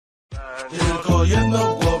Tylko jedno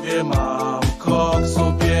w głowie mam, koksu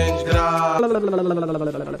 5 gram.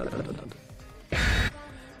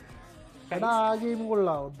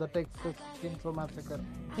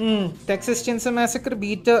 Texas Chainsaw Massacre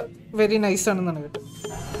beta very nice ആണെന്നാണ് കേട്ടത്.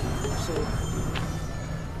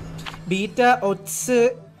 Beta ഒറ്റ്സ്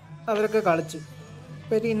അവരൊക്കെ കളിച്ചു.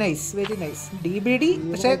 Very nice very nice. DBD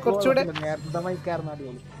പക്ഷേ കുറച്ചുകൂടെ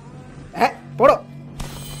പോടോ.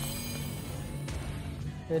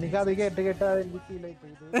 എനിക്കത് കേട്ട് കേട്ട് എനിക്ക് ഫീലായി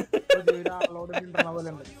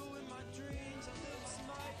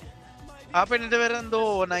ആ പെണ്ണിന്റെ പേര് എന്തോ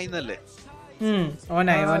ഓനായിന്നല്ലേ?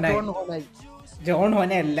 ഓനായി ഓനായി ജോൺ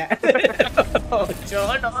ഓനല്ല.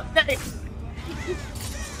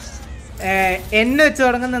 എന്നെ വെച്ച്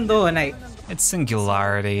തുടങ്ങുന്ന എന്തോ ഓനായി. It's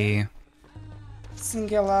Singularity.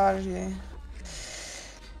 Singularity.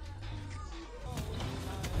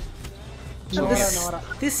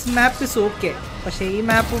 This map is okay. പക്ഷേ ഈ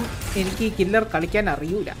മാപ്പും എനിക്ക് ഈ കില്ലർ കളിക്കാൻ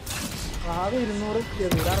അറിയൂല.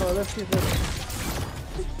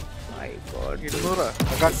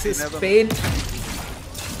 Spain.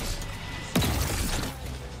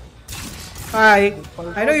 Hi,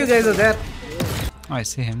 I know you guys are there. Oh, I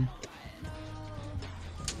see him.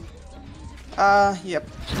 Yep.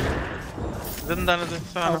 ഇതെന്താണിത്?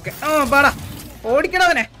 Okay. ബാടാ ഓടിക്കണം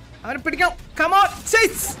അവനെ. അവനെ പിടിക്കണം. Come on,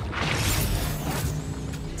 chase.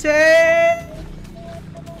 Chase.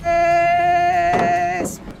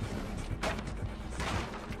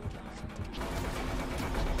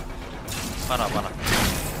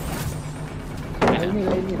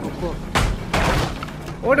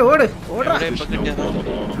 ഓട് ഓട് ഓടാ.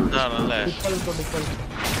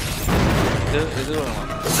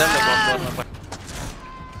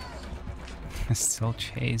 Still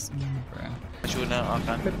chasing me, bro.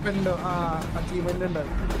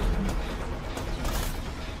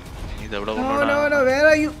 No, where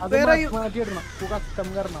are you? Where are you?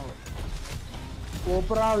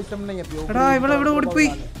 എടാ ഇവിടെ ഇവിടെ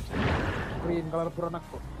ഓടിപ്പോയി.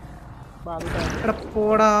 എടാ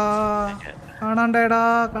പോടാ. കാണാണ്ടായിടാ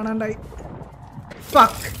കാണാണ്ടായി.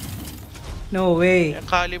 Fuck. No way.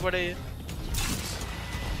 खाली पड़े.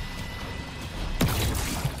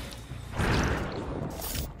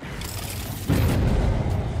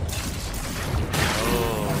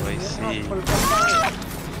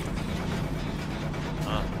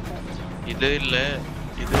 ഇത് ഇല്ലേ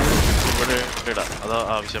ഇത് ഇവിടെ ഇടാം. അതാ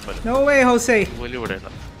ആവശ്യം വരും. No way, Jose. പോലും ഇവിടെ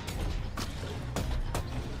ഇടാം.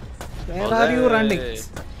 Where are you running?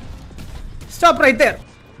 Stop right there.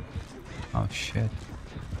 Oh shit.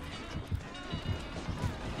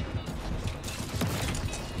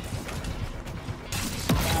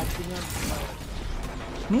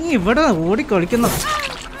 നീ ഇവിടെ ഓടി കളിക്കുന്നു.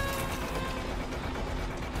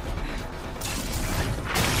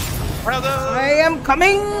 I am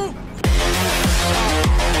coming.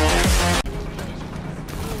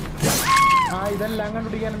 ഇതെല്ലാം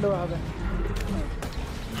കണ്ടുപിടിക്കാനുണ്ട്.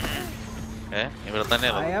 ഇവിടെ തന്നെ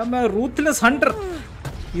I am a ruthless hunter.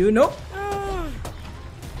 You know.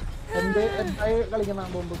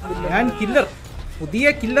 ഞാൻ കില്ലർ പുതിയ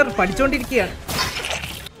കില്ലർ പഠിച്ചോണ്ടിരിക്കുകയാണ്.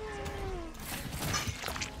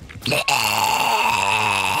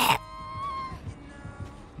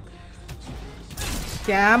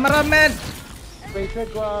 ക്യാമറമാൻ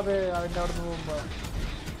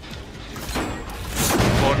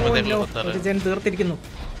ഒരു ജൻ തീർത്തിരിക്കുന്നു.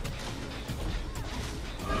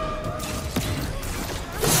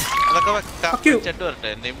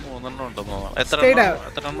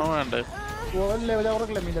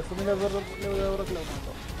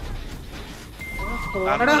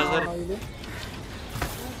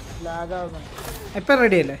 എപ്പ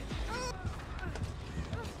റെഡി അല്ലേ?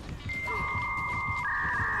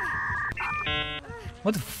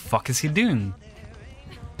 What the fuck is he doing?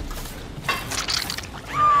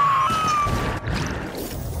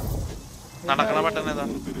 നടക്കണ ബട്ടൺ ഏതാ?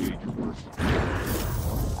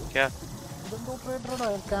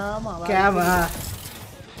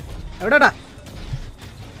 എവിടെടാ?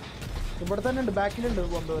 ഇവിടെ തന്നെ ഉണ്ട്. ബാക്കിലുണ്ട്.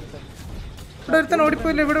 ഇവിടെ ഒരുത്തൻ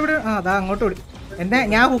ഓടിപ്പോയില്ല. ഇവിടെ ഇവിടെ അതാ അങ്ങോട്ട് ഓടി. എന്നെ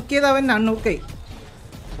ഞാൻ ഹുക്ക് ചെയ്ത് അവൻ അൺഹുക്കായി.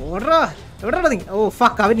 ഓടാ എവിടെടാ നീ? ഓ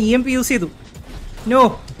ഫക്ക്, അവൻ EMP യൂസ് ചെയ്തു. No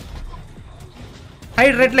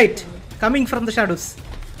hide red light coming from the shadows.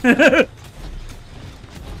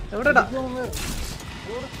 എവിടെടാ?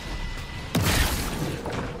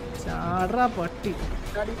 ചാടാ പട്ടി.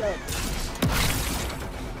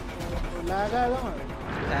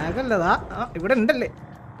 ലാഗല്ലതാ ഇവിടെ ഉണ്ടല്ലേ.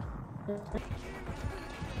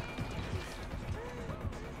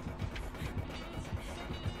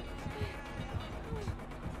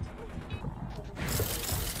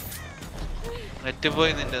 നെറ്റ്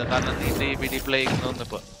പോയി നിന്റെ, കാരണം നീ DVD പ്ലേ ചെയ്യുന്നു.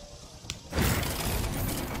 ഇപ്പൊ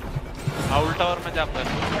आउल टावर में जाता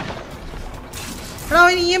है എടാ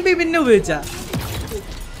അവൻ EMP പിന്നെ ഉപയോഗിച്ചാ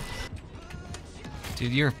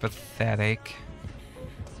Dude, you're pathetic.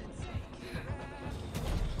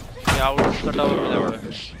 ये आउल का टावर में जाता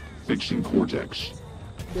है Fixing cortex.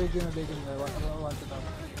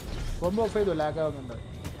 बम ऑफ है तो लैग आउंदा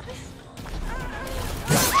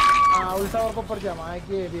उल्टा और ऊपर जा माय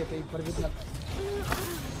के भी है ऊपर भी लग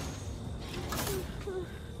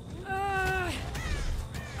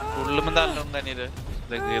फुल में डाल लूंगा नहीं रे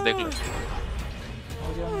देख लो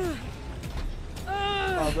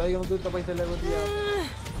अब भाई हम तो पैसे ले दिया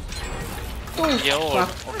ये और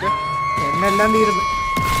ओके എന്നെല്ലാം തീരുന്നു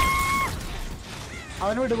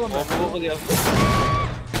അവനെ വിട്ടു പോ वो दिया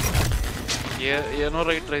ये नो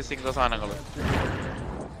रे ट्रेसिंग का സാധനങ്ങൾ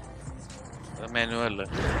മാനുവൽ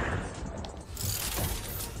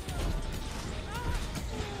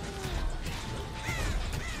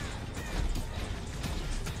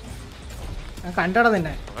ഞാൻ കണ്ടടാ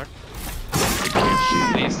നിന്നെ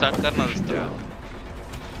रीस्टार्ट करना इसको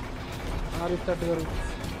रिस्टार्ट करो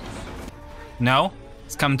No,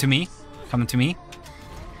 it's coming to me. Coming to me.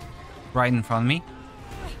 Right in front of me.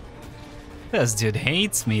 This dude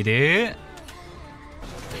hates me, dude.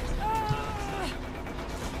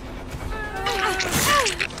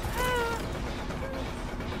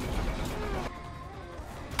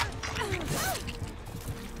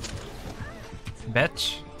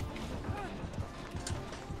 Bitch.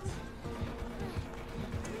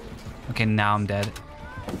 Okay, now I'm dead.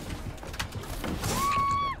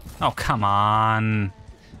 Oh, come on.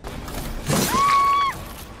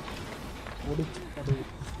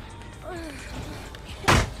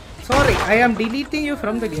 Sorry I am deleting you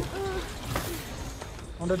from the game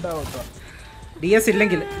ഉണ്ടാവുക DS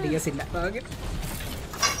ഇല്ലെങ്കിൽ DS ഇല്ല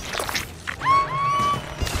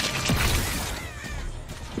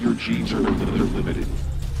Your genes are limited.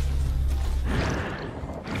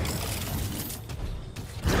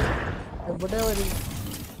 എവിടെ വരും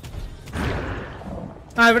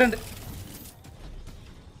ആ ഇവിടെ ഉണ്ട്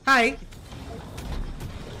hi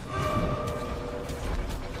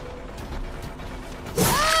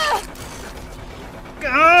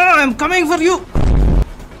I am coming for you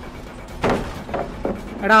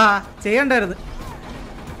എടാ ചെയ്യണ്ടായിരുന്നു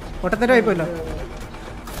പൊട്ടത്തരമായി പോയല്ലോ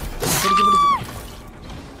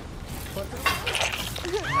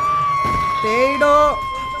തേടോ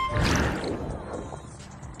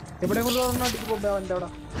എവിടെ കൊണ്ടുവന്നിട്ട് പോകുമ്പോ അവൻ്റെ അവിടെ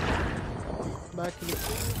ബാക്കിൽ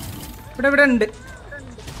ഇവിടെ ഇവിടെ ഉണ്ട്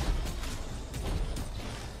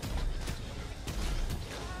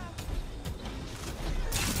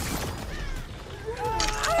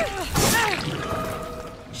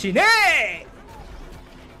ഷിനേ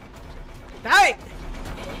ഹായ്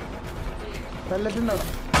വെള്ളത്തിണ്ടാവും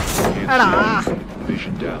എടാ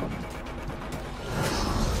Vision down.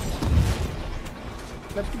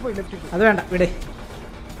 ലെഫ്റ്റ് പോയി ലെഫ്റ്റ് പോയി അത് വേണ്ട ഇവിടെ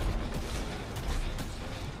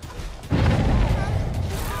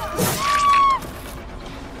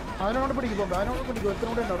അവനോട് പിടിക്കും പോകുമ്പോ അവനോട് പിടിക്കും എത്ര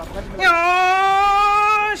കൂടെ ഉണ്ടാവും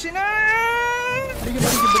പിടിക്കും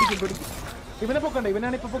പിടിക്കും പിടിക്കും പിടിക്കും ഇവനെ പൊക്കണ്ട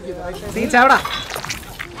ഇവനാണ് ഇപ്പൊ പൊക്കിയത് നീ ചാവടാ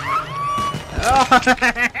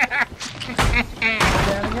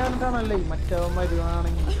ഞാനെന്താണല്ലേ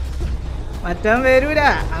മറ്റവന്മാരുവാണെങ്കിൽ മറ്റവൻ വരൂല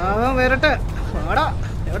അവൻ വരട്ടെ ഓടാ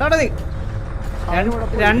എവിടാ നീ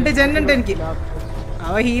രണ്ട് ജന്നുണ്ട് എനിക്ക്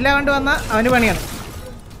അവ ഹീലാണ്ട് വന്ന അവന് പണിയാണ്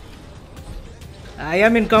I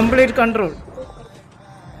am in complete control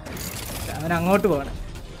അവൻ അങ്ങോട്ട് പോകണം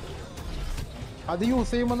അത്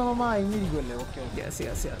യൂസ് ചെയ്യുമ്പോ നമ്മ അയഞ്ഞിരിക്കുമല്ലേ ഓക്കെ യെസ്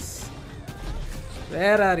യെസ് യെസ്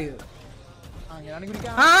വേറെ അറിയൂ അങ്ങനെയാണെങ്കിൽ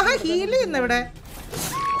ആഹാ ഹീൽ ചെയ്യുന്ന ഇവിടെ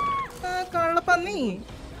കള്ളപ്പന്നി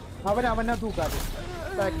അവനെ തൂക്കാതെ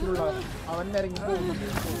ബാക്കിലുള്ള അവൻ ഇറങ്ങി പോകുന്നു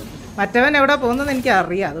മറ്റവൻ എവിടെ പോകുന്നെന്ന് എനിക്ക്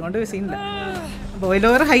അറിയാം അതുകൊണ്ട് സീനില്ല ബോയിൽ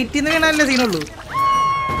ഓവർ ഹൈറ്റിൽ നിന്ന് വീണല്ലേ സീനുള്ളൂ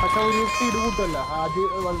പക്ഷെ ഒരു സ്പീഡ് കൂട്ടല്ല ആദ്യം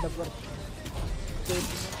വേൾഡ് കപ്പ്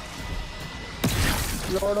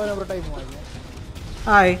ലോഡോനൊരു ടൈം വാങ്ങി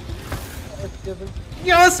hi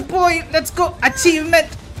yes boy let's go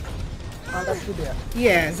achievement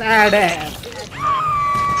yes add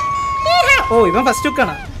ഓ ഇവൻ ഫസ്റ്റ്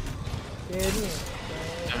ഹുക്കാണ്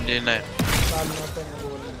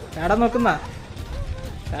ചാടാൻ നോക്കുന്ന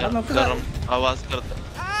गरम आवाज करता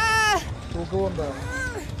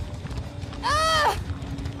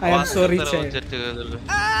I am sorry child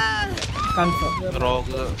confirm रोग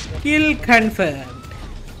kill confirmed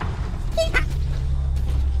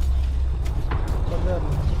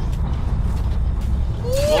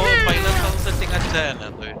वो पहला साउंड सेटिंग अच्छा है ना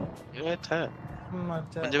तो ये अच्छा है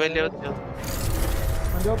मुझे पहले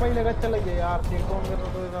जो पहले का चला गया यार चेक ऑन करना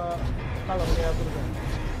तो कलर गया फिर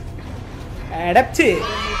ADEPT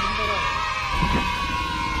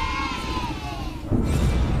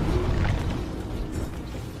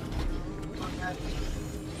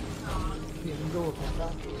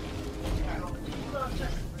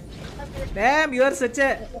Damn, you are such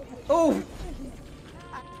a. Oh.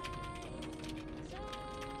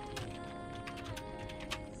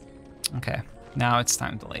 Okay, now it's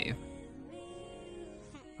time to leave.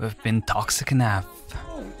 We've been toxic enough.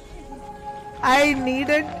 I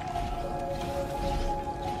needed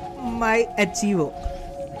my achievo.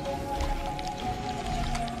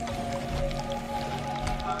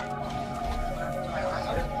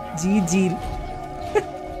 GG.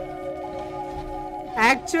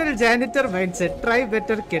 Actual janitor mindset. Try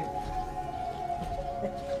better, kid.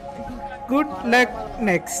 Good luck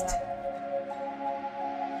next.